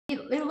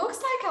it looks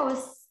like I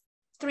was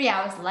 3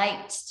 hours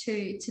late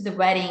to the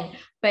wedding.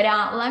 But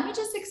let me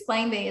just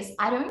explain this.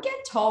 I don't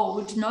get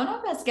told, none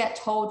of us get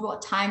told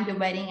what time the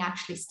wedding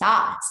actually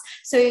starts.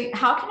 So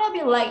how can I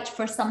be late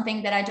for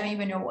something that I don't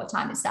even know what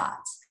time it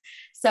starts?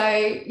 So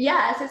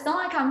yeah, so it's not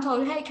like I'm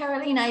told, hey,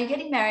 Carolina, you're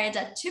getting married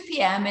at 2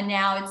 p.m. and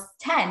now it's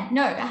 10.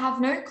 No, I have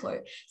no clue.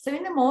 So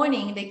in the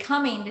morning, they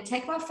come in, they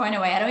take my phone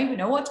away. I don't even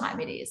know what time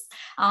it is,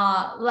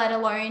 let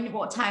alone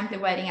what time the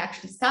wedding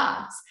actually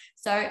starts.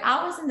 So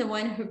I wasn't the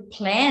one who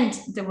planned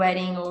the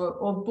wedding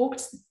or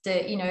booked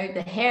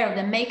the hair or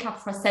the makeup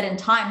for a certain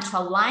time to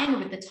align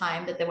with the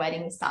time that the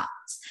wedding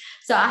starts.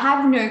 So I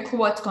have no clue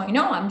what's going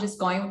on. I'm just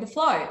going with the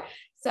flow.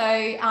 So,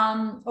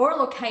 or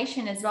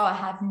location as well. I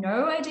have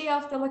no idea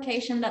of the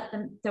location that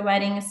the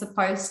wedding is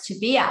supposed to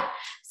be at.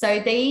 So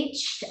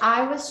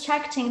I was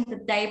checked in the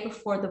day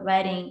before the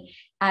wedding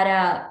at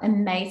an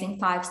amazing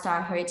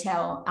 5-star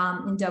hotel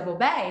in Double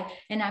Bay.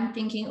 And I'm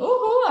thinking,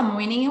 oh, I'm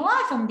winning in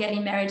life. I'm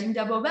getting married in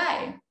Double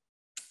Bay.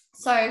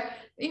 So,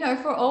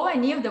 for all I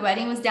knew, the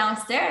wedding was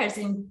downstairs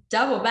in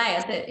Double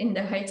Bay in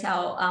the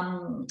hotel.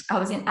 I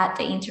was at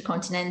the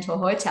Intercontinental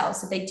Hotel.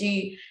 So they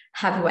do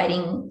have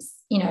weddings,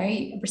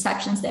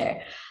 receptions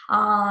there.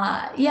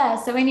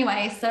 So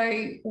anyway,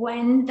 so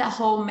when the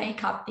whole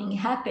makeup thing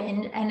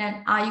happened, and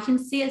then you can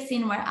see a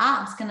scene where I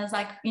ask, and I was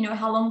like,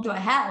 how long do I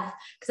have?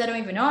 Because I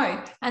don't even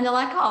know. And they're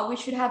like, oh, we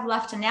should have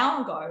left an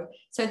hour ago.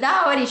 So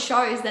that already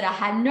shows that I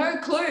had no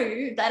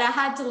clue that I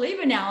had to leave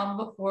an hour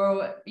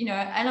before,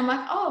 and I'm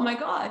like, oh my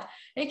God,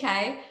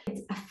 okay.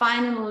 I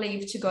finally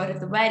leave to go to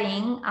the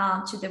wedding,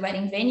 to the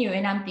wedding venue,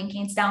 and I'm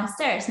thinking it's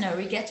downstairs. No,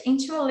 we get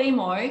into a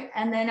limo,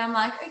 and then I'm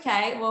like,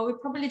 okay, well, we're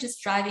probably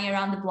just driving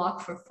around the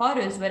block for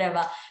photos,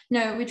 whatever.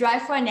 No, we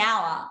drive for an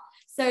hour.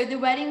 So the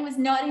wedding was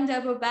not in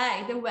Double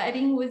Bay. The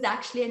wedding was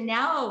actually an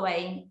hour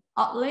away in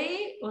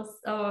Otley,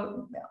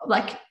 or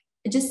like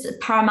just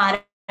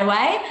Parramatta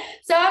away.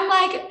 So I'm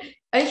like,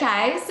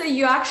 okay, so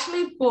you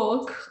actually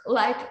book,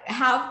 like,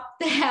 how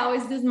the hell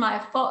is this my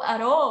fault at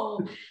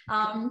all?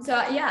 So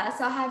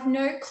I have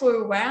no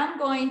clue where I'm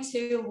going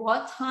to,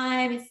 what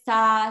time it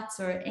starts,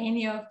 or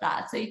any of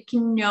that. So it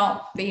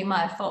cannot be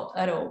my fault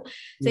at all.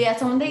 So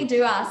so when they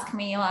do ask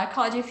me, like,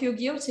 oh, do you feel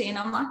guilty? And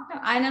I'm like,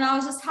 no. And then I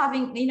was just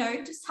having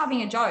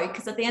a joke,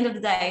 because at the end of the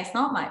day, it's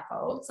not my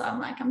fault. So I'm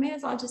like, I may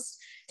as well just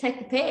take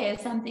the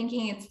piss. I'm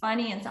thinking it's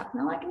funny and stuff.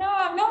 And I'm like, no,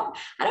 I'm not.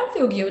 I don't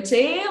feel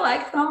guilty.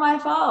 Like, it's not my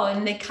fault.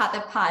 And they cut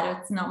the part,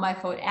 it's not my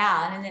fault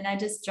out. And then I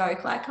just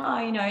joke like, oh,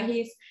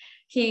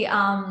 he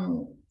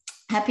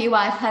happy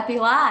wife, happy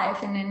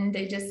life. And then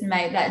they just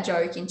made that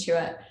joke into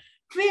a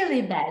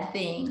really bad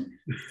thing.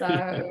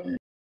 So